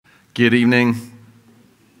Good evening.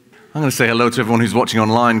 I'm going to say hello to everyone who's watching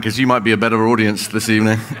online because you might be a better audience this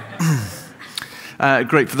evening.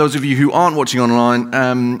 Great. For those of you who aren't watching online,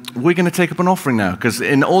 we're going to take up an offering now because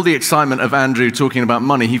in all the excitement of Andrew talking about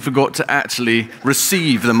money, he forgot to actually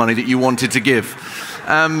receive the money that you wanted to give.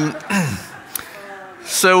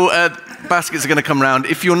 So baskets are going to come around.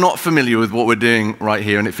 If you're not familiar with what we're doing right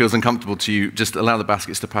here and it feels uncomfortable to you, just allow the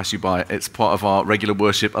baskets to pass you by. It's part of our regular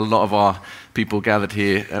worship. A lot of our people gathered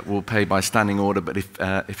here will pay by standing order, but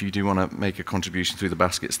if you do want to make a contribution through the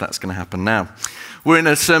baskets, that's going to happen now. We're in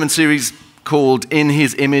a sermon series called In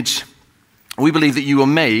His Image. We believe that you were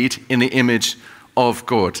made in the image of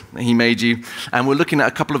God. He made you. And we're looking at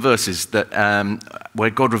a couple of verses that where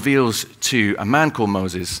God reveals to a man called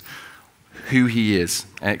Moses who he is,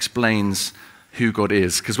 and explains who God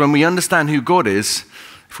is. Because when we understand who God is,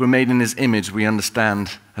 if we're made in his image, we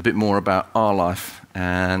understand a bit more about our life,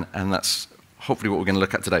 and that's hopefully what we're going to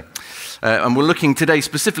look at today. And we're looking today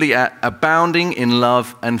specifically at abounding in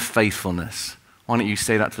love and faithfulness. Why don't you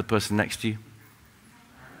say that to the person next to you?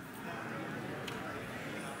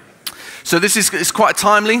 So this is quite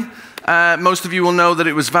timely. Most of you will know that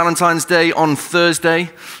it was Valentine's Day on Thursday.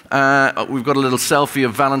 We've got a little selfie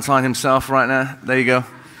of Valentine himself right now. There you go.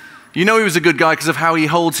 You know he was a good guy because of how he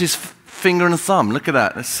holds his finger and thumb. Look at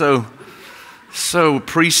that. That's so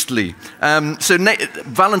priestly.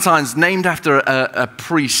 Valentine's named after a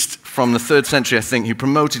priest from the 3rd century, I think, who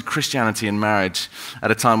promoted Christianity in marriage at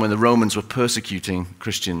a time when the Romans were persecuting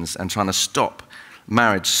Christians and trying to stop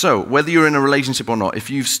marriage. So, whether you're in a relationship or not, if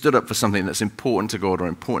you've stood up for something that's important to God or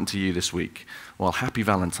important to you this week, well, happy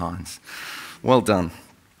Valentine's. Well done.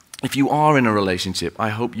 If you are in a relationship, I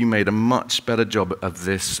hope you made a much better job of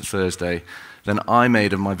this Thursday than I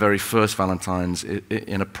made of my very first Valentine's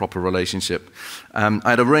in a proper relationship.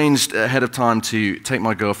 I'd arranged ahead of time to take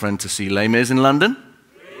my girlfriend to see Les Mis in London.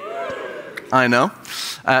 I know.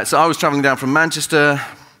 So I was traveling down from Manchester,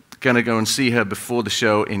 going to go and see her before the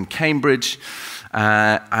show in Cambridge.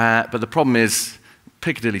 But the problem is,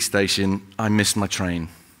 Piccadilly Station, I missed my train.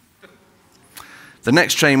 The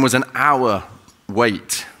next train was an hour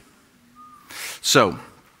wait. So,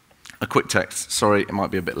 a quick text. Sorry, it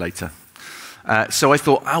might be a bit later. So I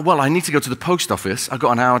thought, I need to go to the post office. I've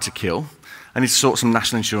got an hour to kill. I need to sort some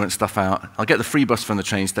national insurance stuff out. I'll get the free bus from the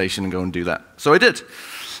train station and go and do that. So I did.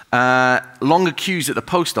 Longer queues at the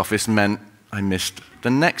post office meant I missed the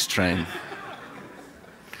next train.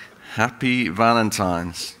 Happy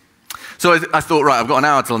Valentine's. So I thought, right, I've got an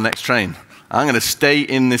hour till the next train. I'm going to stay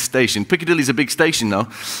in this station. Piccadilly's a big station, though.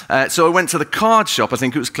 So I went to the card shop. I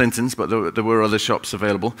think it was Clinton's, but there were other shops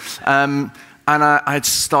available. And I had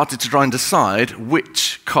started to try and decide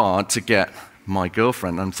which card to get my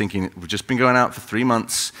girlfriend. I'm thinking, we've just been going out for 3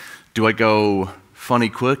 months. Do I go funny,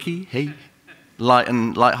 quirky, hey,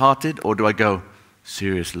 light-hearted, or do I go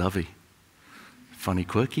serious, lovey? Funny,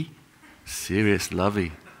 quirky, serious,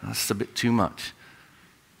 lovey. That's a bit too much.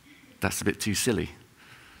 That's a bit too silly.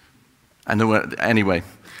 And anyway,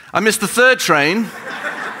 I missed the 3rd train.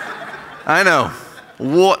 I know.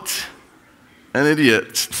 What an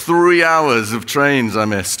idiot. 3 hours of trains I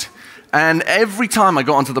missed. And every time I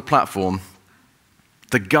got onto the platform,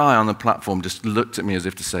 the guy on the platform just looked at me as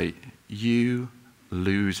if to say, "You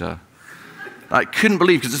loser." I couldn't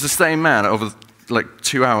believe, because it's the same man over like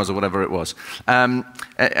 2 hours or whatever it was. And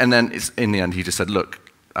then in the end, he just said, "Look,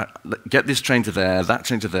 get this train to there, that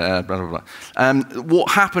train to there, blah, blah, blah."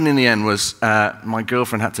 What happened in the end was my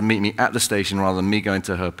girlfriend had to meet me at the station rather than me going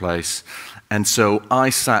to her place. And so I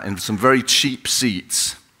sat in some very cheap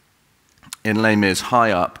seats in Les Mis,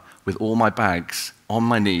 high up, with all my bags on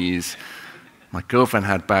my knees. My girlfriend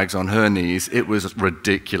had bags on her knees. It was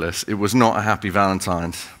ridiculous. It was not a happy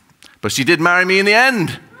Valentine's. But she did marry me in the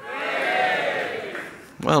end. Yay!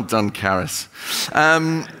 Well done, Karis.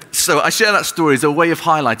 So I share that story as a way of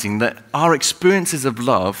highlighting that our experiences of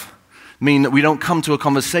love mean that we don't come to a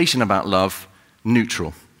conversation about love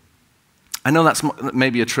neutral. I know that's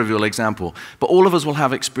maybe a trivial example, but all of us will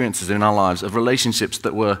have experiences in our lives of relationships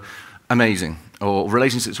that were amazing, or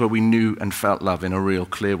relationships where we knew and felt love in a real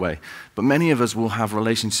clear way. But many of us will have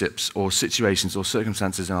relationships or situations or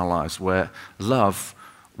circumstances in our lives where love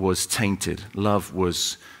was tainted, love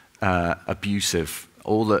was abusive,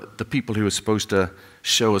 all the people who were supposed to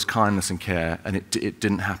show us kindness and care, and it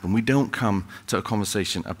didn't happen. We don't come to a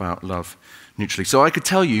conversation about love neutrally. So I could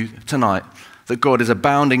tell you tonight that God is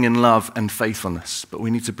abounding in love and faithfulness, but we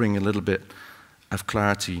need to bring a little bit of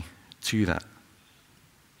clarity to that.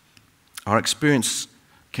 Our experience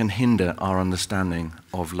can hinder our understanding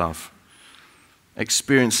of love.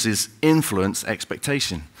 Experiences influence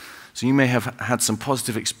expectation. So you may have had some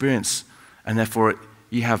positive experience, and therefore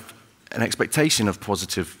you have an expectation of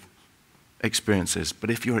positive experiences. But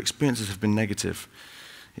if your experiences have been negative,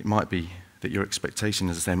 it might be that your expectation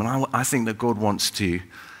is the same. And I think that God wants to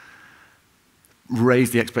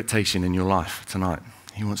raise the expectation in your life tonight.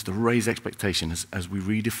 He wants to raise expectation as we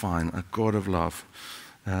redefine a God of love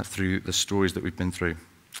through the stories that we've been through.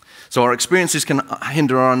 So our experiences can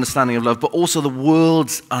hinder our understanding of love, but also the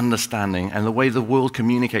world's understanding and the way the world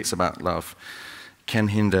communicates about love can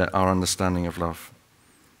hinder our understanding of love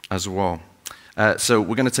as well. So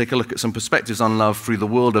we're going to take a look at some perspectives on love through the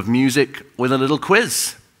world of music with a little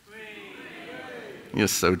quiz. You're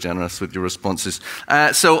so generous with your responses.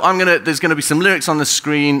 So there's going to be some lyrics on the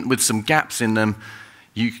screen with some gaps in them.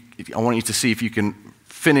 I want you to see if you can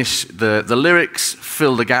finish the lyrics,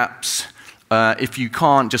 fill the gaps. If you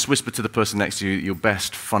can't, just whisper to the person next to you your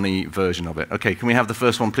best funny version of it. Okay, can we have the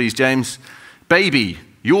first one, please, James? Baby,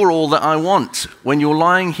 you're all that I want. When you're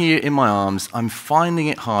lying here in my arms, I'm finding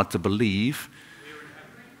it hard to believe.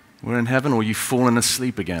 We're in heaven, or you've fallen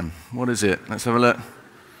asleep again? What is it? Let's have a look.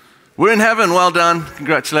 We're in heaven. Well done.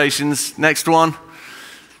 Congratulations. Next one.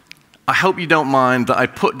 I hope you don't mind that I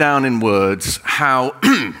put down in words how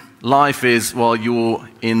life is while you're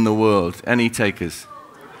in the world. Any takers?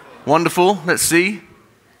 Wonderful. Let's see.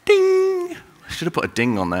 Ding. I should have put a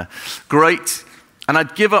ding on there. Great. And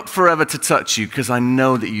I'd give up forever to touch you because I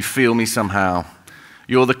know that you feel me somehow.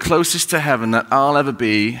 You're the closest to heaven that I'll ever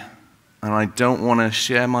be, and I don't want to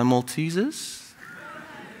share my Maltesers.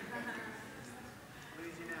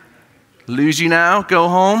 Lose you now? Go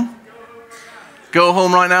home? Go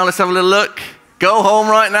home right now. Let's have a little look. Go home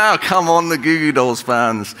right now. Come on, the Goo Goo Dolls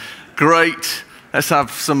fans. Great. Let's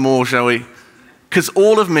have some more, shall we? Because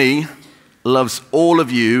all of me loves all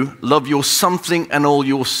of you. Love your something and all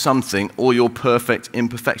your something, all your perfect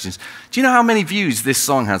imperfections. Do you know how many views this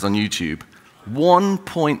song has on YouTube?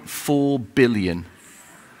 1.4 billion.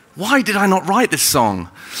 Why did I not write this song?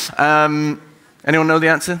 Anyone know the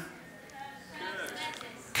answer?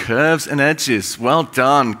 Curves and edges. Well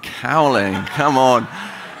done, Cowling. Come on.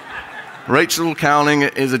 Rachel Cowling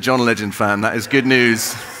is a John Legend fan. That is good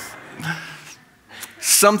news.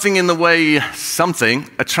 Something in the way something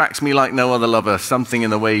attracts me like no other lover. Something in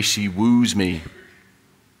the way she woos me.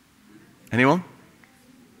 Anyone?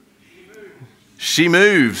 She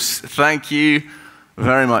moves. Thank you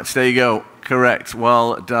very much. There you go. Correct.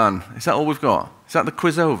 Well done. Is that all we've got? Is that the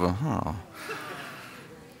quiz over? Oh.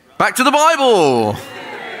 Back to the Bible.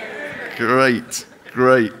 Great,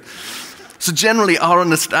 great. So generally, our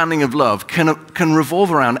understanding of love can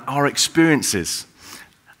revolve around our experiences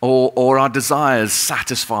or our desires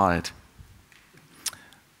satisfied.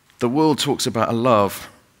 The world talks about a love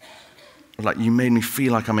like, you made me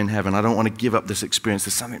feel like I'm in heaven. I don't want to give up this experience.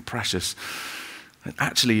 There's something precious. And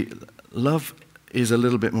actually, love is a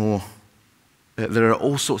little bit more. There are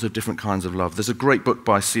all sorts of different kinds of love. There's a great book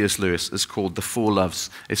by C.S. Lewis. It's called The Four Loves.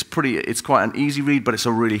 It's quite an easy read, but it's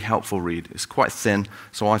a really helpful read. It's quite thin,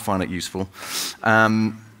 so I find it useful.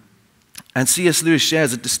 And C.S. Lewis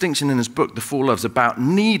shares a distinction in his book, The Four Loves, about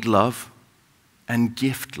need love and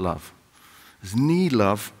gift love. There's need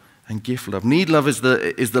love and gift love. Need love is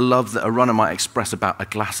the love that a runner might express about a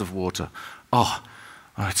glass of water. Oh,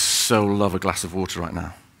 I'd so love a glass of water right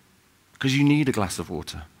now. Because you need a glass of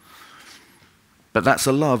water. But that's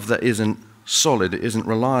a love that isn't solid, it isn't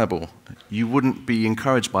reliable. You wouldn't be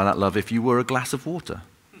encouraged by that love if you were a glass of water.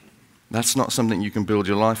 That's not something you can build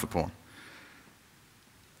your life upon.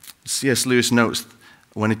 C.S. Lewis notes,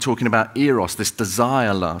 when he's talking about eros, this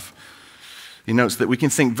desire love, he notes that we can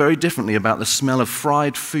think very differently about the smell of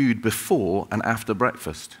fried food before and after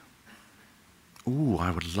breakfast. Ooh,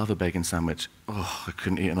 I would love a bacon sandwich. Oh, I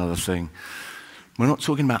couldn't eat another thing. We're not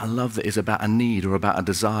talking about a love that is about a need or about a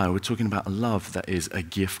desire. We're talking about a love that is a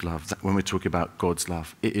gift love. When we talk about God's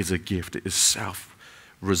love, it is a gift. It is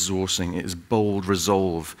self-resourcing. It is bold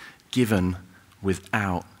resolve given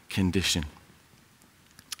without condition.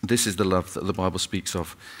 This is the love that the Bible speaks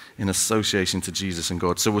of in association to Jesus and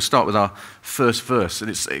God. So we'll start with our first verse.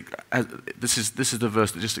 This is the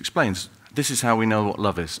verse that just explains. This is how we know what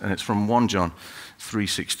love is. And it's from 1 John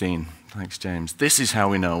 3:16. Thanks, James. This is how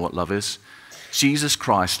we know what love is. Jesus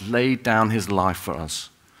Christ laid down his life for us,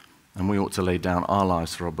 and we ought to lay down our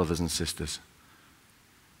lives for our brothers and sisters.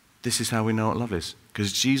 This is how we know what love is,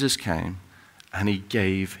 because Jesus came and he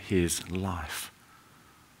gave his life.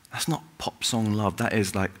 That's not pop song love. That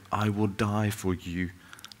is like, I will die for you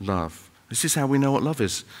love. This is how we know what love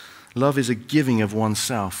is. Love is a giving of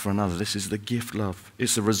oneself for another. This is the gift love.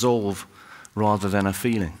 It's a resolve rather than a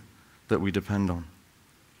feeling that we depend on.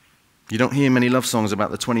 You don't hear many love songs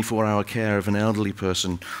about the 24-hour care of an elderly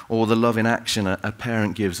person or the love in action a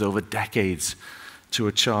parent gives over decades to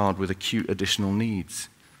a child with acute additional needs.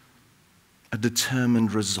 A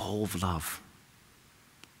determined, resolved love.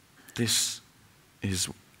 This is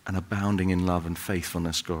an abounding in love and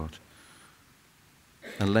faithfulness, God.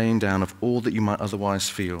 A laying down of all that you might otherwise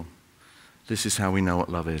feel. This is how we know what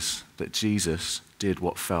love is, that Jesus did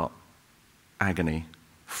what felt agony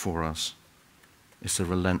for us. It's a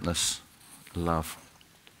relentless love.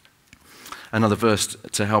 Another verse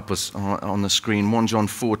to help us on the screen, 1 John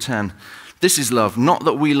 4:10. This is love, not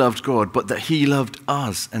that we loved God, but that he loved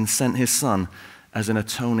us and sent his son as an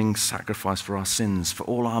atoning sacrifice for our sins, for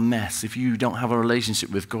all our mess. If you don't have a relationship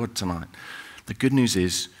with God tonight, the good news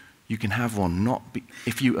is you can have one, not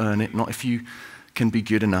if you earn it, not if you can be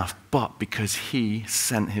good enough, but because he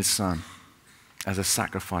sent his son as a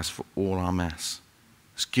sacrifice for all our mess.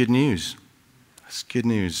 It's good news. It's good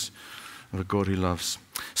news of a God who loves.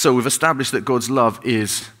 So we've established that God's love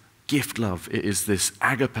is gift love. It is this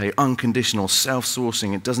agape, unconditional,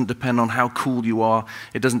 self-sourcing. It doesn't depend on how cool you are.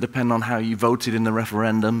 It doesn't depend on how you voted in the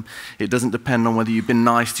referendum. It doesn't depend on whether you've been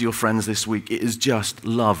nice to your friends this week. It is just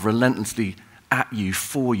love relentlessly at you,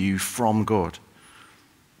 for you, from God.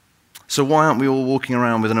 So why aren't we all walking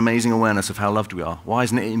around with an amazing awareness of how loved we are? Why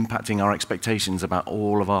isn't it impacting our expectations about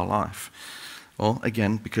all of our life? Well,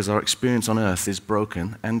 again, because our experience on earth is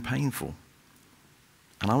broken and painful.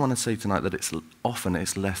 And I want to say tonight that it's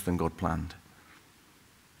less than God planned.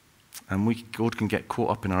 And God can get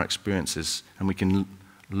caught up in our experiences, and we can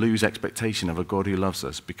lose expectation of a God who loves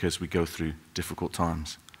us because we go through difficult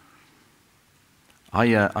times.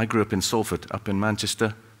 I grew up in Salford, up in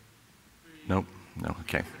Manchester. No,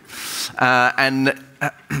 okay. And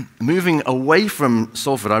moving away from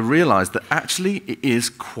Salford, I realized that actually it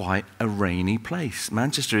is quite a rainy place.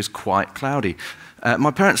 Manchester is quite cloudy.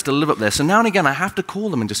 My parents still live up there, so now and again I have to call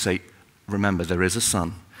them and just say, remember, there is a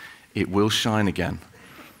sun. It will shine again.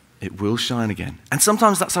 It will shine again. And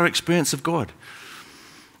sometimes that's our experience of God.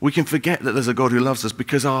 We can forget that there's a God who loves us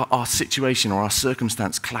because our situation or our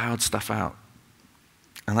circumstance clouds stuff out.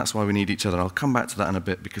 And that's why we need each other. I'll come back to that in a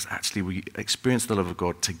bit, because actually we experience the love of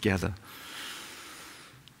God together.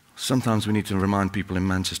 Sometimes we need to remind people in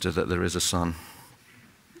Manchester that there is a sun.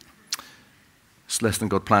 It's less than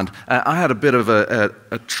God planned. I had a bit of a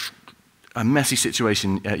messy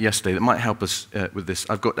situation yesterday that might help us with this.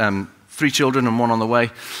 I've got 3 children and 1 on the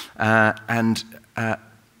way. And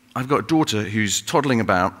I've got a daughter who's toddling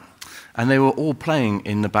about, and they were all playing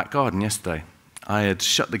in the back garden yesterday. I had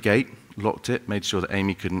shut the gate, locked it, made sure that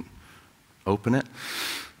Amy couldn't open it.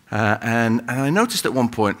 And I noticed at one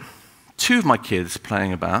point 2 of my kids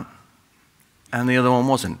playing about, and the other one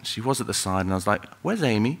wasn't. She was at the side, and I was like, where's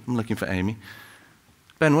Amy? I'm looking for Amy.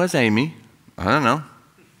 Ben, where's Amy? I don't know.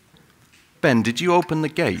 Ben, did you open the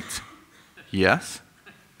gate? Yes.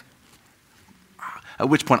 At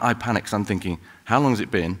which point I panicked, because I'm thinking, how long has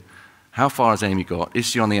it been? How far has Amy got? Is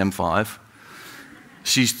she on the M5?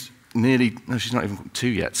 She's she's not even 2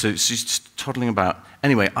 yet, so she's just toddling about.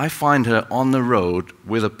 Anyway, I find her on the road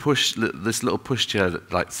with this little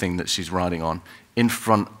pushchair-like thing that she's riding on, in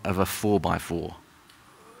front of a 4x4,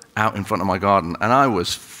 out in front of my garden, and I was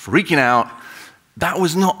freaking out. That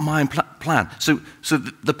was not my plan. So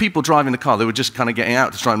the people driving the car, they were just kind of getting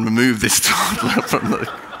out to try and remove this toddler from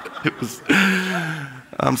the... It was...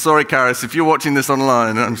 I'm sorry, Karis, if you're watching this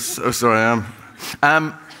online, I'm so sorry.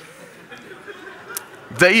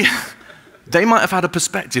 They might have had a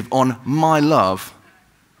perspective on my love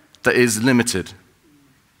that is limited.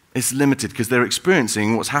 It's limited because they're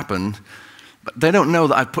experiencing what's happened, but they don't know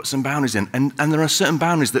that I've put some boundaries in. And there are certain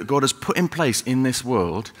boundaries that God has put in place in this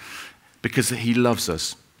world because he loves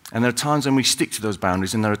us. And there are times when we stick to those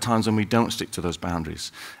boundaries, and there are times when we don't stick to those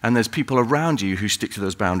boundaries. And there's people around you who stick to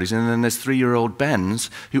those boundaries, and then there's 3-year-old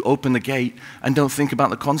Bens who open the gate and don't think about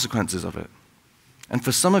the consequences of it. And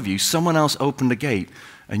for some of you, someone else opened the gate,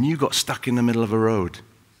 and you got stuck in the middle of a road.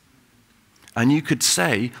 And you could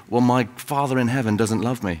say, well, my Father in heaven doesn't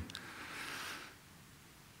love me.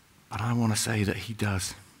 But I want to say that he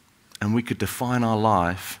does. And we could define our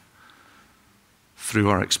life through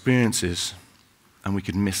our experiences, and we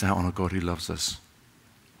could miss out on a God who loves us.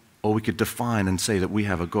 Or we could define and say that we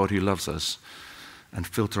have a God who loves us and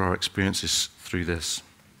filter our experiences through this.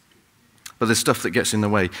 But there's stuff that gets in the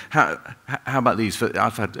way. How about these?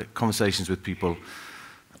 I've had conversations with people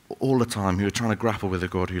all the time who are trying to grapple with a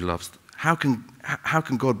God who loves. How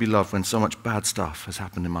can God be loved when so much bad stuff has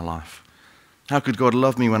happened in my life? How could God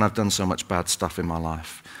love me when I've done so much bad stuff in my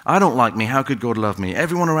life? I don't like me. How could God love me?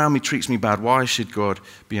 Everyone around me treats me bad. Why should God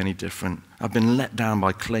be any different? I've been let down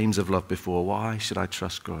by claims of love before. Why should I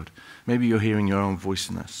trust God? Maybe you're hearing your own voice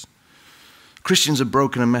in this. Christians are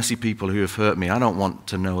broken and messy people who have hurt me. I don't want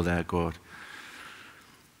to know their God.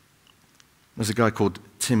 There's a guy called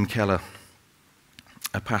Tim Keller,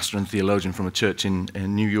 a pastor and theologian from a church in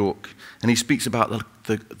New York, and he speaks about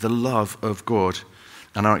the love of God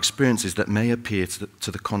and our experiences that may appear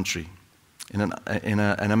to the contrary in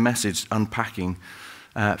a message unpacking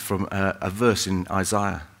from a verse in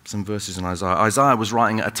Isaiah, some verses in Isaiah. Isaiah was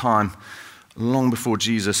writing at a time long before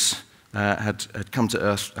Jesus had come to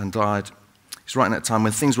earth and died. He's writing at a time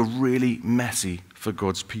when things were really messy for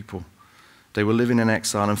God's people. They were living in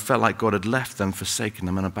exile and felt like God had left them, forsaken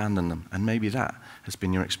them, and abandoned them. And maybe that has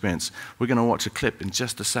been your experience. We're going to watch a clip in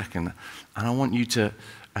just a second, and I want you to,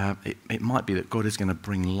 it might be that God is going to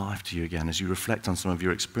bring life to you again as you reflect on some of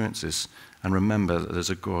your experiences and remember that there's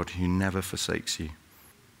a God who never forsakes you.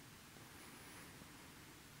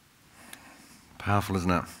 Powerful,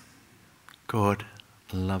 isn't it? God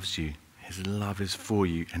loves you. His love is for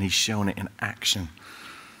you, and he's shown it in action.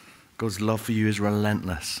 God's love for you is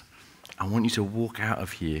relentless. I want you to walk out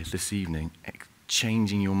of here this evening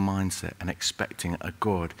changing your mindset and expecting a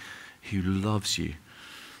God who loves you.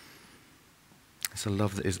 It's a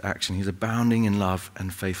love that is action. He's abounding in love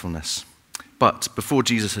and faithfulness. But before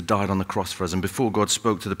Jesus had died on the cross for us and before God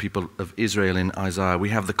spoke to the people of Israel in Isaiah, we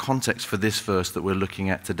have the context for this verse that we're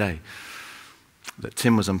looking at today, that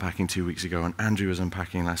Tim was unpacking 2 weeks ago and Andrew was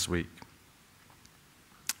unpacking last week.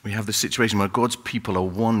 We have this situation where God's people are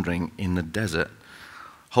wandering in the desert,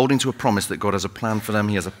 holding to a promise that God has a plan for them,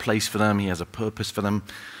 he has a place for them, he has a purpose for them.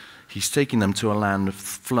 He's taking them to a land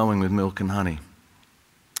flowing with milk and honey.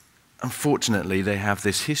 Unfortunately, they have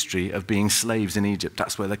this history of being slaves in Egypt.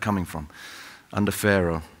 That's where they're coming from, under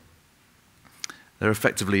Pharaoh. They're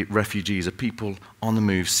effectively refugees, a people on the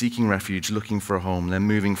move, seeking refuge, looking for a home. They're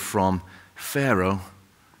moving from Pharaoh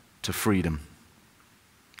to freedom.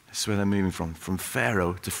 That's where they're moving from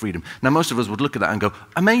Pharaoh to freedom. Now, most of us would look at that and go,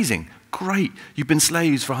 amazing, great, you've been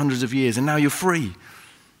slaves for hundreds of years and now you're free.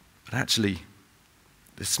 But actually,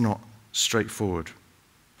 it's not straightforward.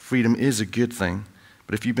 Freedom is a good thing,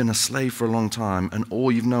 but if you've been a slave for a long time and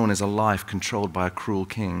all you've known is a life controlled by a cruel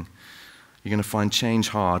king, you're going to find change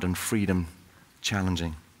hard and freedom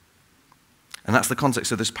challenging. And that's the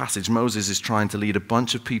context of this passage. Moses is trying to lead a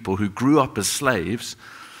bunch of people who grew up as slaves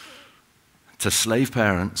to slave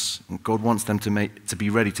parents, and God wants them to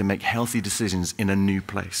be ready to make healthy decisions in a new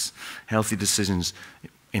place, healthy decisions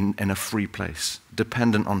in a free place,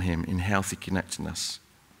 dependent on him in healthy connectedness.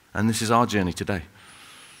 And this is our journey today.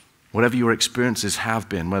 Whatever your experiences have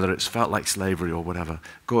been, whether it's felt like slavery or whatever,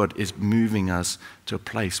 God is moving us to a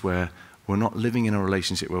place where we're not living in a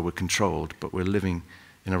relationship where we're controlled, but we're living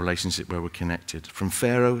in a relationship where we're connected. From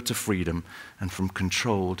Pharaoh to freedom, and from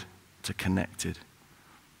controlled to connected.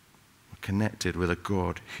 Connected with a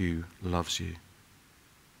God who loves you.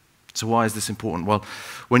 So why is this important? Well,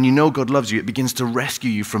 when you know God loves you, it begins to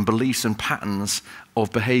rescue you from beliefs and patterns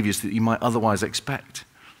of behaviors that you might otherwise expect.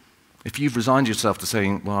 If you've resigned yourself to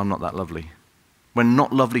saying, well, I'm not that lovely, when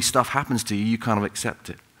not lovely stuff happens to you, you kind of accept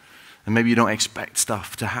it. And maybe you don't expect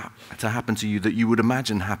stuff to happen to you that you would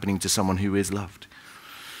imagine happening to someone who is loved.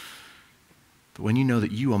 But when you know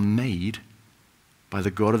that you are made by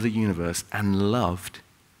the God of the universe and loved,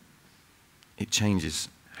 it changes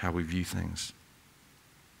how we view things.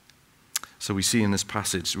 So we see in this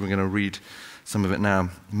passage, we're going to read some of it now.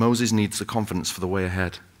 Moses needs the confidence for the way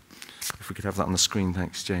ahead. If we could have that on the screen,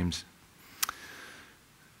 thanks, James.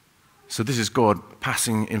 So this is God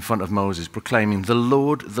passing in front of Moses, proclaiming, the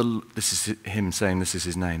Lord, this is him saying this is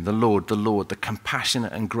his name, the Lord, the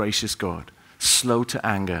compassionate and gracious God, slow to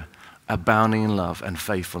anger, abounding in love and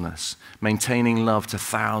faithfulness, maintaining love to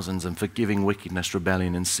thousands and forgiving wickedness,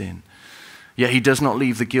 rebellion, and sin. Yet he does not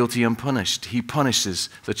leave the guilty unpunished. He punishes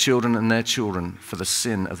the children and their children for the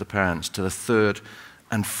sin of the parents to the third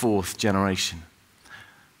and fourth generation.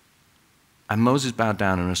 And Moses bowed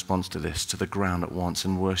down in response to this to the ground at once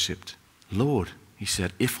and worshipped. Lord, he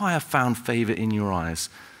said, if I have found favor in your eyes,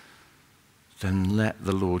 then let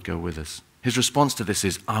the Lord go with us. His response to this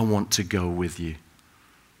is, I want to go with you.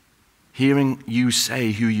 Hearing you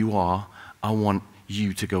say who you are, I want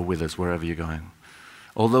you to go with us wherever you're going.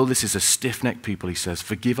 Although this is a stiff-necked people, he says,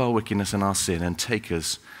 forgive our wickedness and our sin and take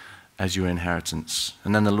us as your inheritance.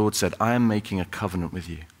 And then the Lord said, I am making a covenant with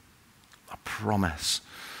you, a promise.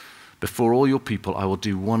 Before all your people, I will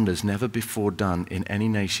do wonders never before done in any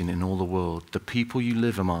nation in all the world. The people you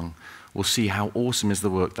live among will see how awesome is the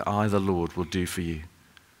work that I, the Lord, will do for you.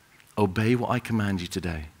 Obey what I command you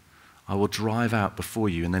today. I will drive out before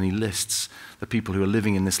you. And then he lists the people who are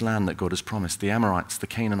living in this land that God has promised. The Amorites, the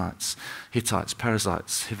Canaanites, Hittites,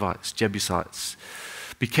 Perizzites, Hivites, Jebusites.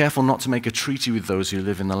 Be careful not to make a treaty with those who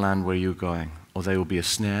live in the land where you're going, or they will be a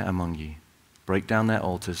snare among you. break down their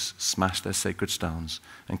altars, smash their sacred stones,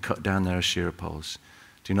 and cut down their Asherah poles.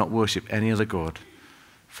 Do not worship any other god,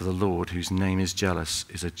 for the Lord, whose name is jealous,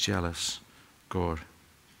 is a jealous God.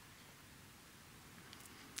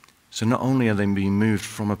 So not only are they being moved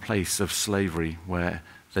from a place of slavery where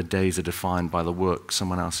their days are defined by the work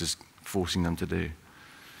someone else is forcing them to do,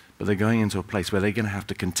 but they're going into a place where they're going to have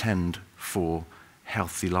to contend for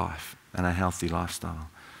healthy life and a healthy lifestyle.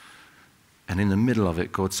 And in the middle of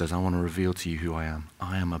it, God says, I want to reveal to you who I am.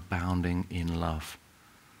 I am abounding in love.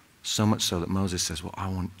 So much so that Moses says, well, I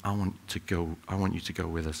want you to go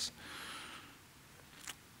with us.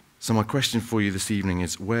 So my question for you this evening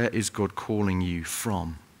is, where is God calling you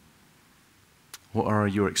from? What are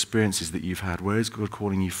your experiences that you've had? Where is God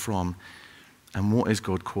calling you from? And what is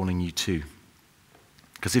God calling you to?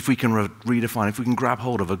 Because if we can redefine, if we can grab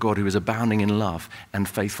hold of a God who is abounding in love and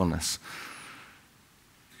faithfulness,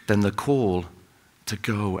 then the call to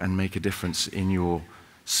go and make a difference in your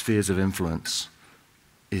spheres of influence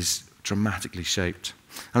is dramatically shaped.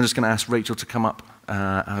 I'm just going to ask Rachel to come up.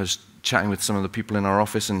 I was chatting with some of the people in our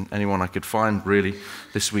office and anyone I could find really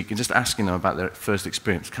this week and just asking them about their first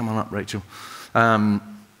experience. Come on up, Rachel.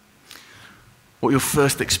 What your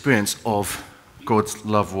first experience of God's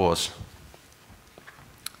love was.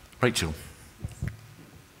 Rachel,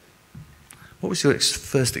 what was your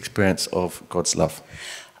first experience of God's love?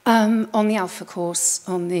 On the Alpha course,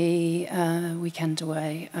 on the weekend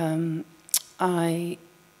away, I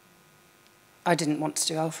didn't want to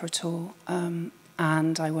do Alpha at all,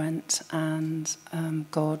 and I went, and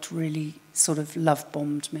God really sort of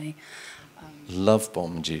love-bombed me.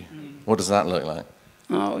 Love-bombed you? What does that look like?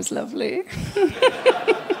 Oh, it was lovely.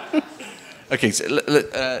 Okay,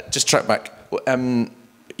 so just track back.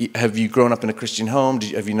 Have you grown up in a Christian home?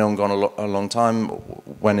 Have you known God a long time?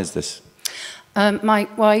 When is this?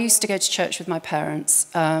 I used to go to church with my parents,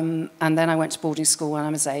 and then I went to boarding school when I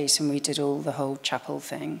was 8, and we did all the whole chapel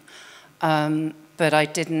thing. But I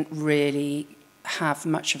didn't really have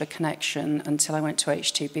much of a connection until I went to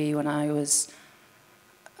H2B when I was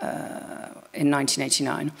in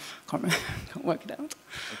 1989. Can't work it out.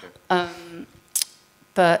 Okay.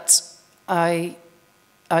 But I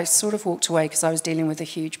sort of walked away because I was dealing with a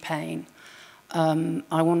huge pain.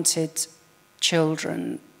 I wanted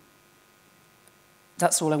children.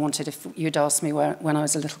 That's all I wanted. If you'd asked me when I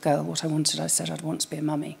was a little girl what I wanted, I said I'd want to be a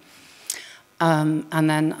mummy. And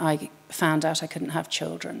then I found out I couldn't have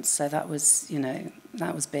children, so that was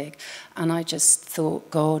big. And I just thought,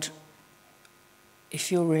 God,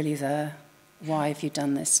 if you're really there, why have you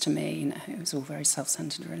done this to me? It was all very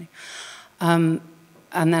self-centered, really. And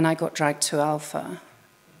then I got dragged to Alpha,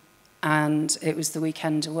 and it was the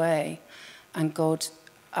weekend away, and God,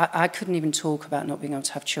 I couldn't even talk about not being able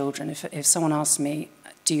to have children. If someone asked me,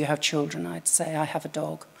 do you have children, I'd say, I have a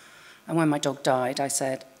dog. And when my dog died, I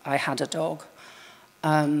said, I had a dog.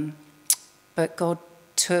 But God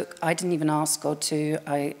I didn't even ask God to,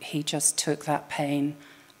 he just took that pain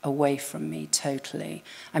away from me totally.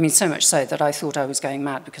 I mean, so much so that I thought I was going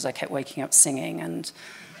mad because I kept waking up singing, and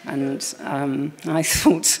I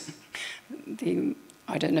thought,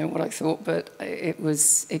 I don't know what I thought, but it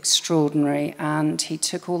was extraordinary, and he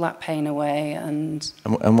took all that pain away. And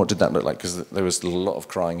what did that look like? Because there was a lot of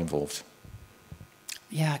crying involved.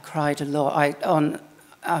 Yeah, I cried a lot.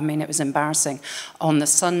 I mean, it was embarrassing. On the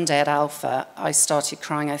Sunday at Alpha, I started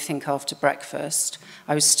crying, I think, after breakfast.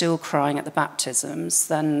 I was still crying at the baptisms.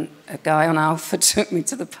 Then a guy on Alpha took me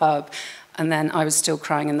to the pub, and then I was still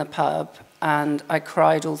crying in the pub. And I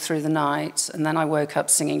cried all through the night, and then I woke up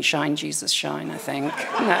singing Shine, Jesus, Shine, I think.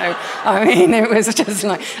 No, I mean, it was just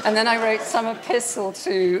like... And then I wrote some epistle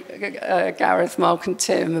to Gareth, Mark and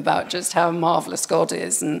Tim about just how marvellous God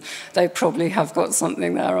is, and they probably have got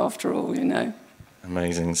something there after all, you know.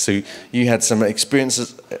 Amazing. So you had some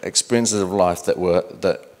experiences of life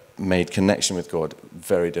that made connection with God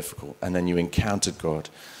very difficult, and then you encountered God,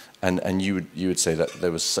 and you would say that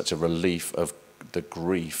there was such a relief of the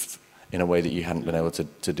grief in a way that you hadn't been able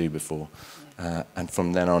to do before. And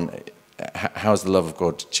from then on, how has the love of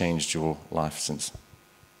God changed your life since?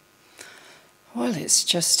 Well, it's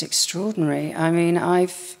just extraordinary. I mean,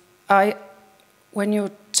 when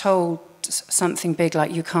you're told something big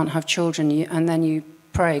like you can't have children, and then you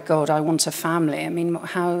pray, God, I want a family. I mean,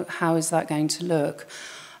 how is that going to look?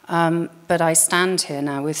 But I stand here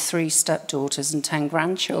now with 3 stepdaughters and 10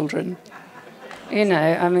 grandchildren. You know,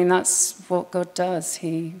 I mean, that's what God does.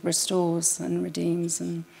 He restores and redeems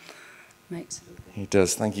and makes it. He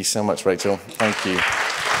does. Thank you so much, Rachel. Thank you.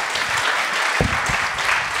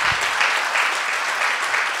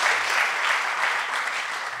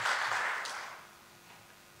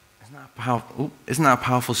 Isn't that a isn't that a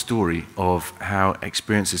powerful story of how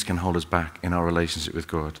experiences can hold us back in our relationship with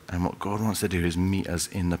God? And what God wants to do is meet us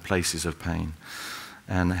in the places of pain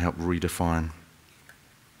and help redefine.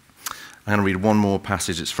 I'm going to read one more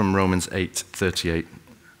passage. It's from Romans 8:38,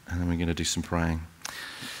 and then we're going to do some praying.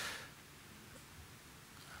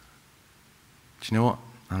 Do you know what?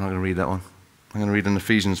 I'm not going to read that one. I'm going to read an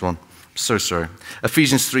Ephesians one. I'm so sorry.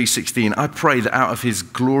 Ephesians 3:16. I pray that out of his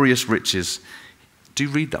glorious riches, do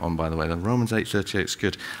read that one, by the way. Romans 8:38 is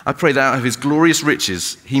good. I pray that out of his glorious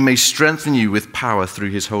riches, he may strengthen you with power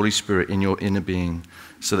through his Holy Spirit in your inner being,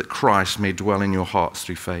 so that Christ may dwell in your hearts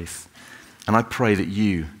through faith. And I pray that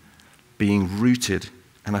you, being rooted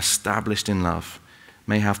and established in love,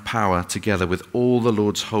 may have power together with all the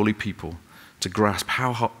Lord's holy people to grasp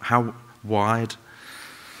how wide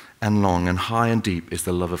and long and high and deep is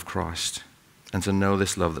the love of Christ, and to know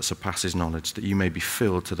this love that surpasses knowledge, that you may be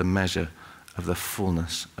filled to the measure of the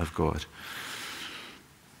fullness of God.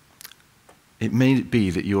 It may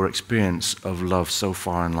be that your experience of love so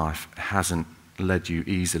far in life hasn't led you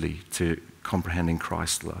easily to comprehending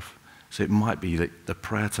Christ's love. So it might be that the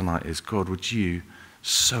prayer tonight is, God, would you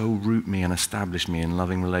so root me and establish me in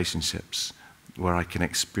loving relationships where I can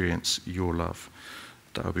experience your love,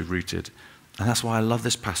 that I'll be rooted. And that's why I love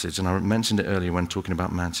this passage, and I mentioned it earlier when talking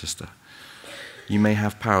about Manchester. You may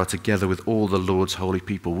have power together with all the Lord's holy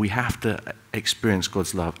people. We have to experience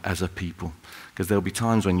God's love as a people, because there'll be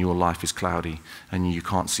times when your life is cloudy and you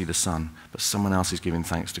can't see the sun, but someone else is giving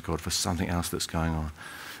thanks to God for something else that's going on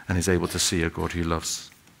and is able to see a God who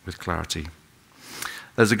loves with clarity.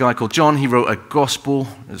 There's a guy called John. He wrote a gospel.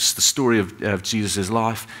 It's the story of Jesus'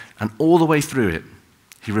 life. And all the way through it,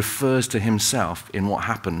 he refers to himself in what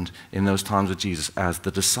happened in those times with Jesus as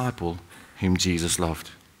the disciple whom Jesus loved.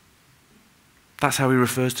 That's how he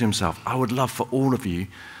refers to himself. I would love for all of you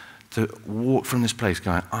to walk from this place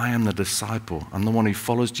going, I am the disciple. I'm the one who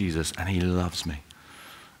follows Jesus, and he loves me.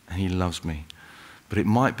 And he loves me. But it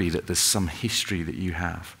might be that there's some history that you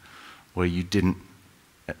have where you didn't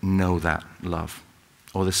know that love,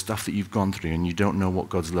 or the stuff that you've gone through and you don't know what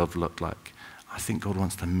God's love looked like. I think God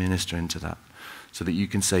wants to minister into that so that you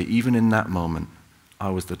can say, even in that moment, I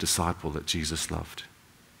was the disciple that Jesus loved.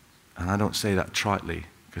 And I don't say that tritely,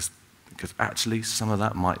 because actually some of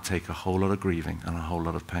that might take a whole lot of grieving and a whole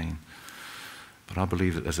lot of pain. But I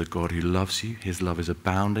believe that there's a God who loves you. His love is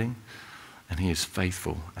abounding, and he is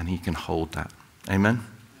faithful, and he can hold that. Amen?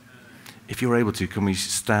 If you're able to, can we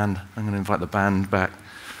stand? I'm going to invite the band back.